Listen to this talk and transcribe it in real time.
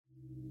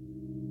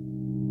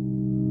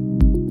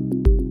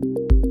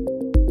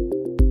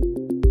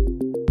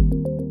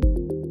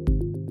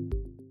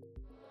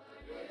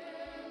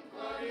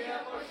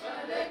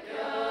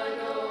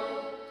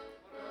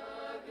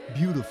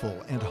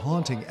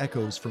haunting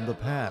echoes from the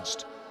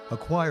past. A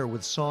choir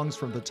with songs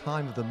from the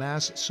time of the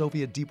mass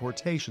Soviet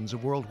deportations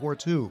of World War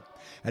II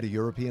at a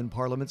European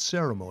Parliament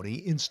ceremony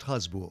in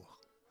Strasbourg.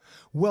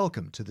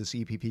 Welcome to this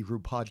EPP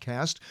Group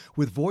podcast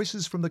with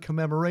voices from the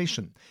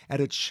commemoration and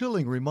a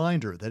chilling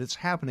reminder that it's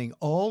happening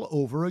all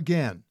over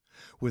again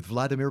with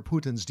Vladimir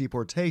Putin's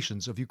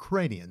deportations of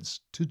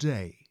Ukrainians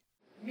today.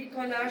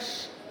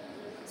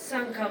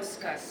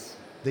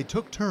 They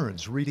took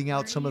turns reading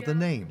out some of the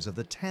names of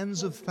the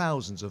tens of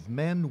thousands of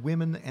men,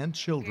 women, and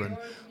children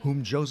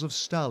whom Joseph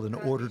Stalin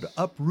ordered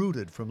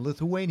uprooted from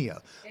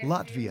Lithuania,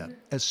 Latvia,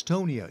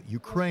 Estonia,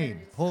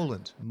 Ukraine,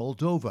 Poland,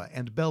 Moldova,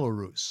 and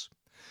Belarus.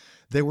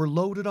 They were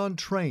loaded on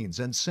trains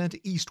and sent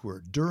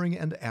eastward during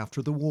and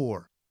after the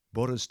war.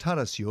 Boris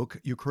Tarasyuk,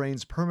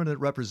 Ukraine's permanent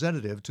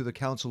representative to the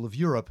Council of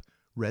Europe,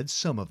 read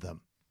some of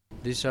them.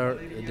 These are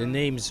the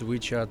names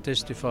which are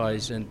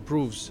testifies and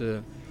proves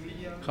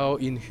how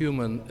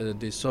inhuman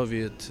the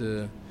Soviet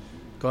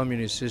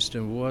communist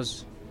system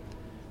was,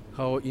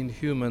 how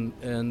inhuman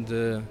and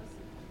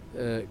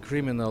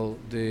criminal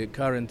the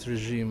current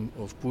regime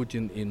of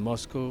Putin in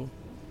Moscow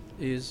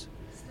is.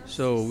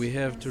 So we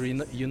have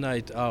to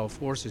unite our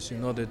forces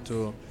in order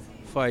to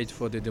fight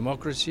for the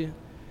democracy,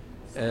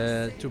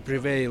 to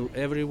prevail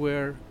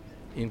everywhere,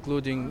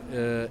 including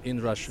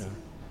in Russia.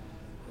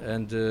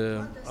 And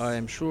I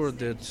am sure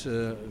that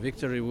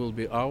victory will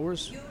be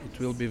ours. It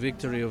will be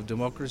victory of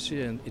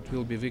democracy, and it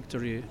will be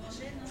victory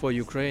for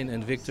Ukraine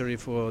and victory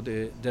for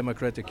the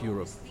democratic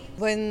Europe.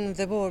 When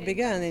the war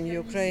began in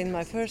Ukraine,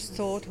 my first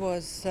thought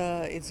was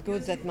it's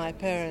good that my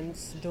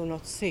parents do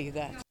not see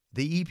that.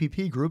 The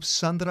EPP Group's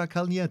Sandra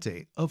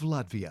Kalniete of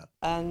Latvia.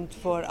 And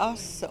for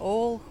us,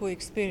 all who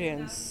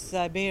experience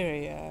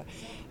Siberia,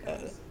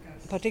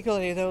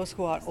 particularly those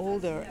who are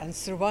older and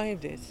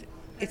survived it,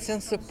 it's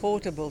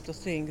insupportable to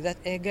think that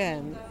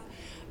again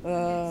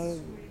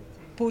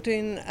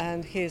Putin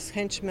and his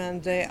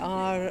henchmen, they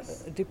are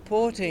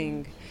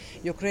deporting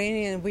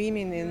Ukrainian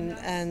women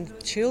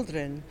and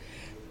children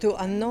to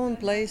unknown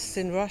place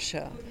in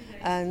Russia.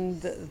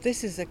 And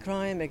this is a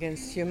crime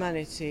against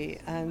humanity.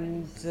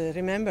 And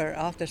remember,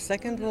 after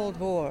Second World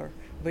War,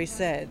 we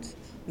said,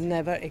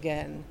 never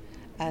again.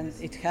 And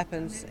it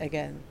happens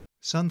again.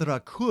 Sandra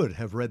could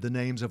have read the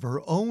names of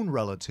her own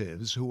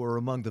relatives who were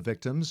among the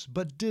victims,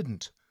 but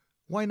didn't.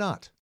 Why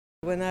not?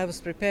 When I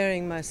was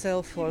preparing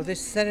myself for this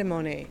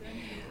ceremony,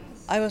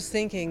 I was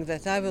thinking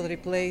that I will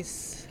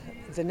replace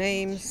the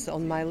names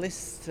on my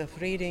list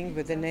of reading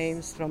with the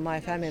names from my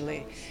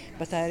family.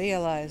 But I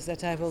realized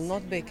that I will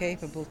not be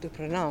capable to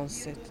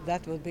pronounce it.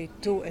 That would be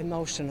too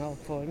emotional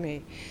for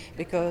me,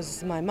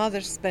 because my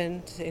mother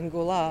spent in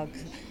Gulag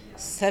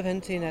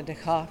 17 and a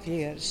half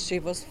years. She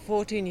was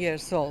 14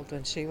 years old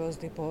when she was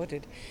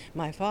deported.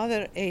 My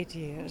father, 8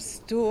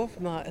 years.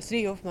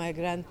 Three of my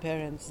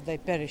grandparents, they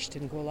perished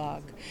in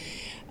Gulag.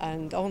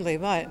 And only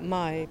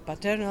my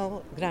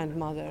paternal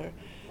grandmother,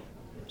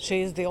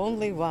 she is the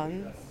only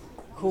one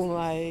whom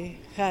I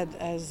had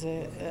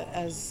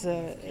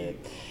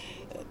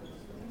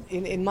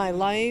in my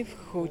life,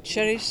 who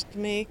cherished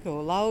me, who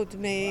allowed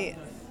me.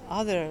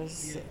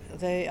 Others,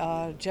 they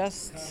are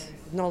just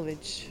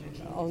knowledge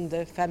on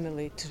the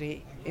family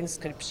tree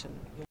inscription.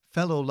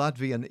 Fellow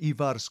Latvian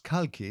Ivars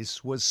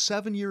Kalkis was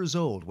 7 years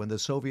old when the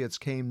Soviets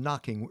came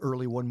knocking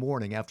early one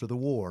morning after the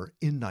war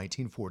in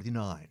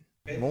 1949.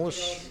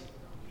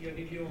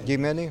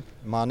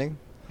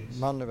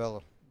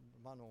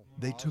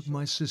 They took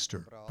my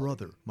sister,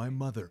 brother, my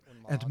mother,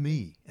 and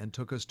me and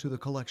took us to the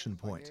collection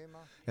point.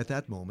 At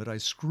that moment, I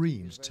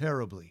screamed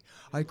terribly.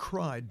 I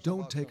cried,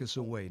 "Don't take us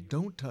away,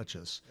 don't touch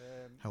us."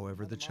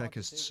 However, the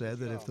Chekists said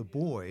that if the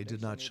boy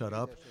did not shut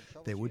up,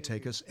 they would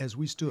take us as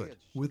we stood,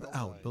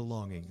 without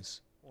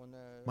belongings.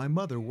 My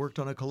mother worked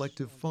on a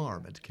collective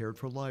farm and cared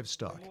for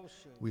livestock.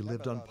 We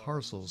lived on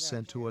parcels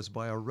sent to us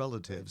by our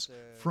relatives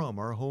from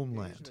our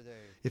homeland.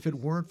 If it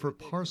weren't for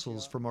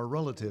parcels from our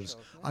relatives,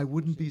 I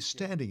wouldn't be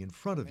standing in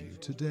front of you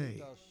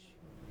today.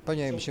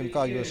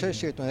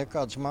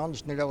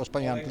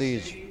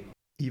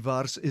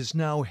 Ivars is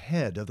now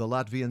head of the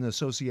Latvian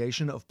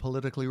Association of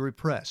Politically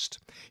Repressed.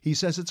 He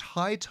says it's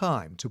high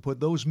time to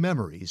put those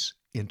memories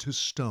into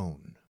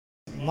stone.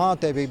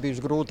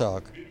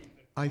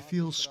 I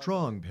feel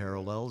strong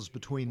parallels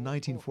between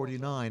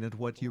 1949 and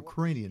what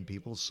Ukrainian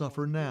people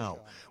suffer now,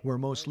 where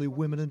mostly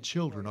women and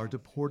children are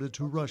deported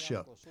to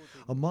Russia.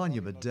 A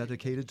monument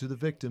dedicated to the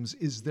victims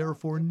is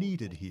therefore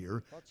needed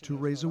here to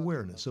raise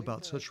awareness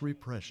about such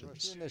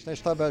repressions.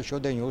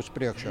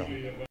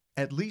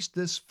 At least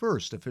this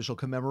first official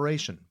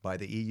commemoration by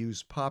the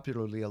EU's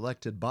popularly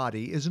elected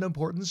body is an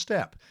important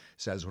step,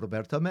 says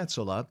Roberta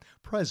Metsola,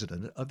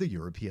 President of the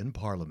European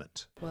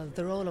Parliament. Well,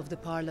 the role of the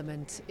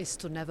Parliament is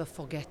to never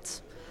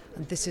forget.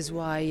 And this is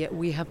why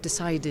we have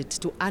decided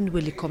to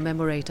annually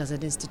commemorate as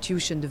an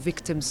institution the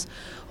victims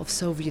of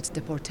Soviet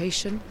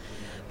deportation.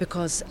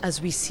 Because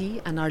as we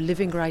see and are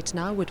living right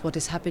now with what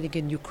is happening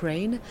in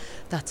Ukraine,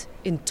 that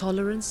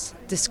intolerance,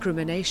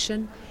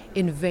 discrimination,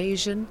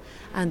 invasion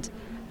and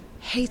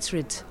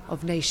hatred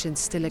of nations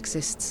still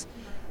exists.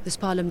 This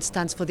parliament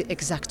stands for the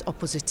exact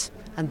opposite,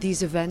 and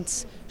these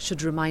events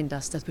should remind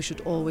us that we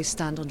should always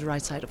stand on the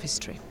right side of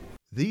history.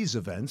 These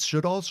events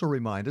should also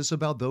remind us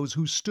about those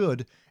who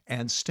stood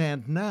and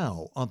stand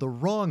now on the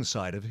wrong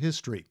side of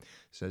history,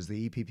 says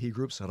the EPP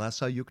group's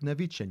Rasa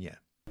Yuknevichenya.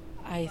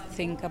 I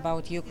think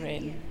about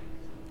Ukraine.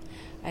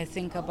 I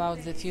think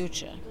about the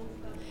future,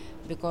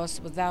 because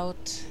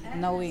without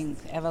knowing,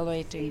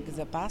 evaluating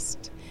the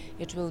past,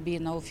 it will be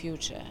no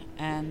future.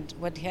 And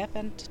what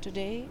happened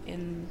today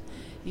in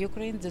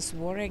Ukraine, this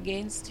war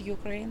against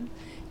Ukraine,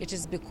 it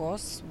is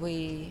because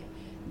we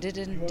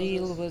didn't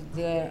deal with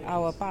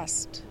our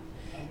past,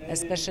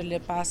 especially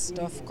past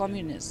of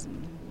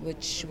communism,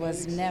 which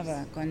was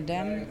never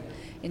condemned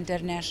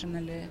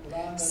internationally.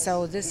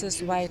 So this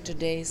is why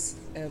today's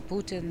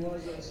Putin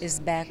is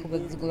back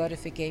with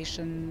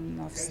glorification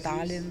of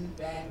Stalin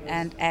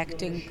and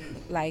acting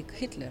like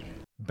Hitler.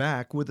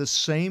 Back with the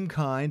same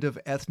kind of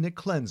ethnic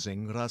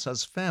cleansing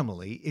Rasa's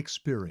family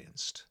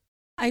experienced.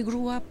 I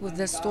grew up with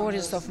the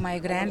stories of my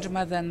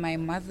grandmother and my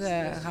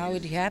mother, how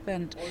it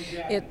happened.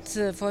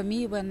 For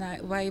me, when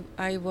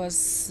I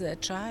was a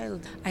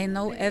child, I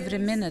know every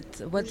minute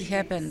what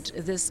happened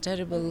this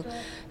terrible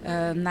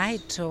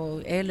night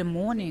or early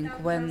morning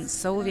when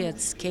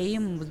Soviets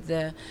came with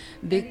the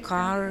big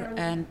car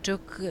and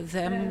took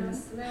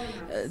them.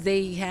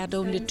 They had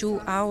only 2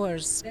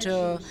 hours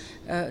to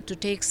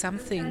take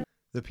something.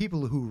 The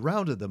people who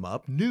rounded them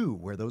up knew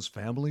where those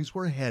families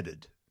were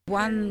headed.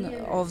 One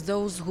of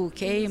those who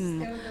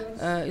came,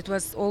 it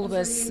was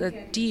always a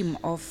team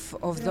of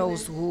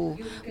those who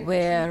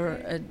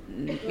were,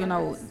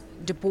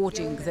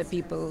 deporting the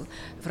people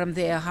from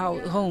their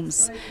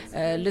homes,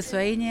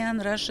 Lithuanian,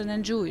 Russian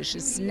and Jewish.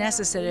 It's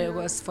necessary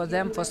was for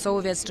them, for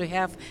Soviets, to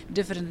have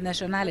different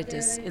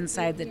nationalities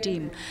inside the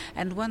team.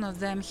 And one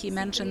of them, he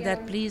mentioned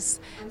that please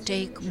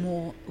take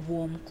more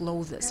warm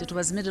clothes. It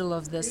was middle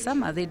of the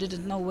summer, they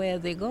didn't know where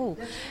they go.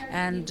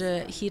 And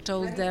he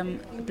told them,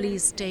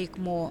 please take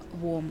more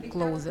warm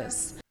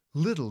clothes.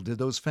 Little did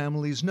those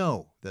families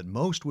know that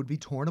most would be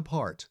torn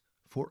apart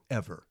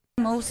forever.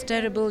 Most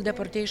terrible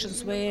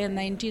deportations were in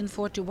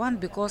 1941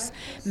 because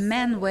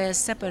men were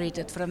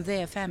separated from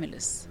their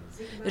families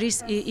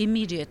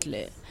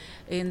immediately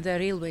in the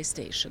railway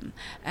station.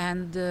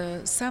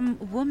 And some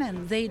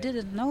women, they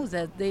didn't know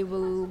that they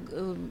will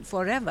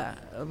forever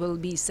will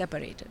be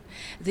separated.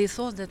 They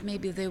thought that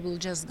maybe they will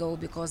just go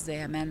because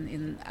they are men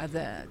in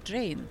other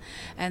train.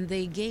 And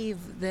they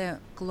gave the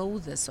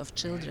clothes of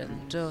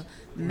children to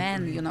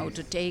men,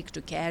 to take,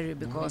 to carry,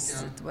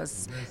 because it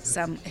was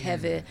some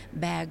heavy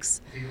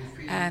bags.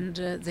 And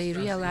they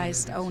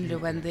realized only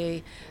when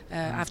they,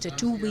 after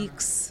 2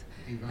 weeks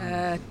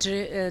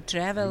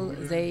travel,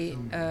 they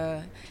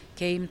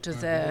came to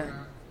the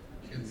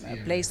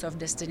place of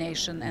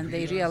destination, and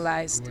they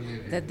realized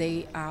that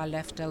they are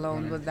left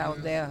alone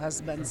without their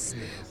husbands,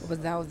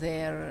 without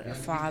their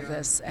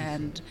fathers,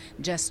 and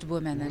just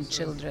women and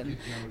children.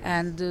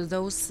 And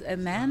those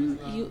men,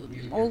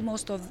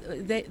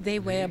 they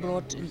were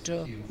brought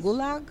into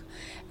Gulag,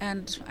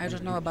 and I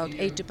don't know, about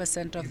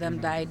 80% of them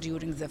died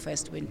during the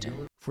first winter.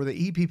 For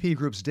the EPP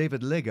group's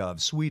David Lega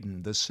of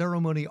Sweden, the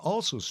ceremony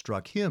also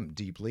struck him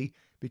deeply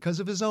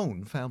because of his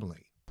own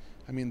family.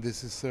 I mean,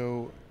 this is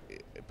so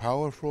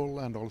powerful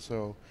and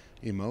also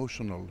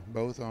emotional,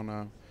 both on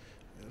a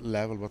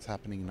level what's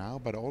happening now,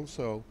 but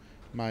also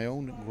my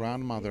own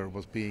grandmother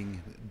was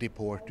being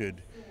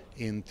deported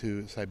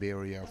into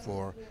Siberia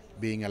for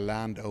being a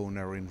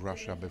landowner in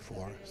Russia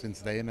before.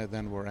 Since they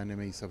then were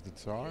enemies of the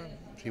Tsar,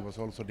 she was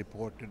also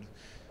deported.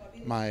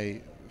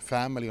 My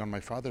family on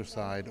my father's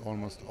side,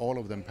 almost all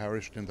of them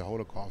perished in the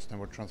Holocaust and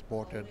were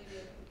transported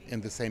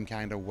in the same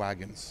kind of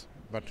wagons,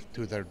 but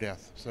to their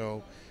death.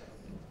 So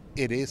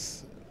it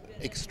is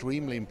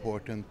extremely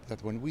important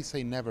that when we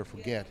say never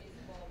forget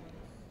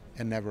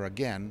and never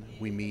again,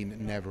 we mean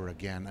never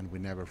again, and we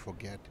never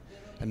forget.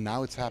 And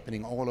now it's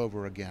happening all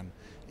over again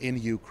in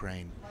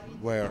Ukraine,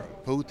 where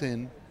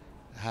Putin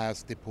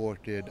has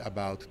deported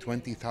about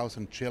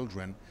 20,000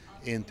 children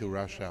into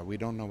Russia. We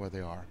don't know where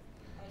they are.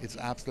 It's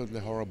absolutely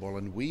horrible,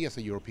 and we as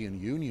a European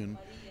Union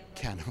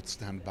cannot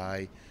stand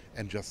by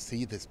and just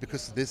see this,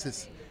 because this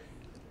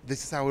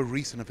is our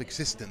reason of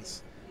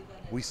existence.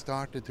 We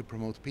started to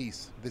promote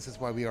peace. This is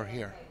why we are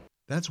here.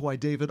 That's why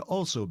David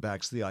also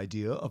backs the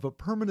idea of a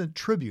permanent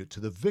tribute to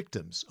the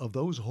victims of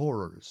those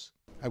horrors.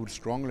 I would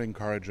strongly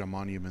encourage a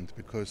monument,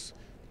 because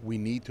we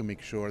need to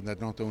make sure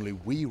that not only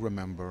we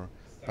remember,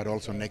 but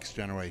also next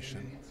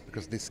generation,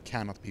 because this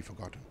cannot be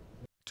forgotten.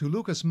 To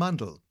Lukas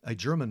Mandl, a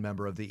German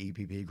member of the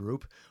EPP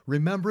group,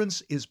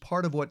 remembrance is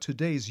part of what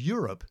today's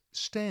Europe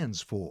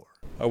stands for.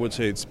 I would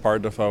say it's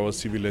part of our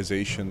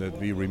civilization that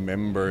we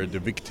remember the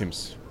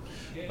victims.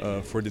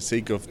 For the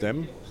sake of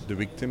them, the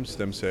victims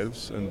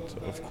themselves, and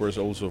of course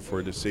also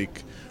for the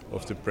sake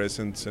of the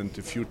present and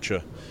the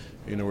future,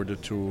 in order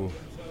to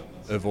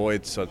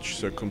avoid such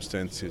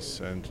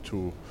circumstances and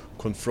to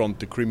confront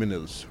the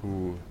criminals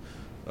who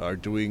are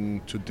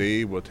doing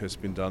today what has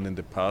been done in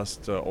the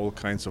past, all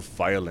kinds of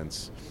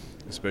violence,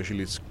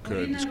 especially this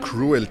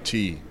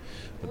cruelty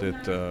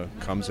that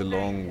comes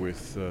along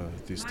with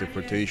these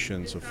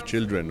deportations of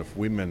children, of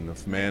women,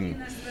 of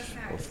men,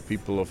 of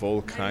people of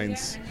all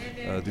kinds.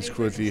 This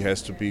cruelty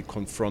has to be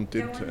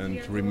confronted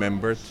and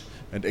remembered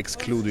and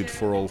excluded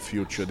for all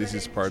future. This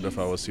is part of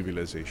our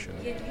civilization.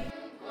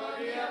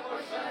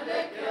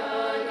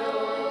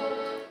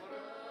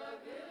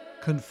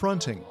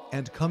 Confronting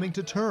and coming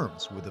to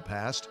terms with the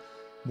past,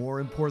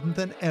 more important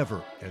than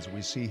ever as we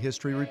see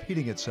history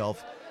repeating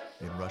itself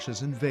in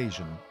Russia's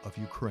invasion of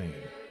Ukraine.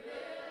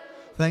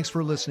 Thanks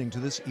for listening to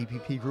this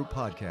EPP Group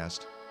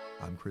podcast.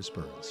 I'm Chris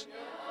Burns.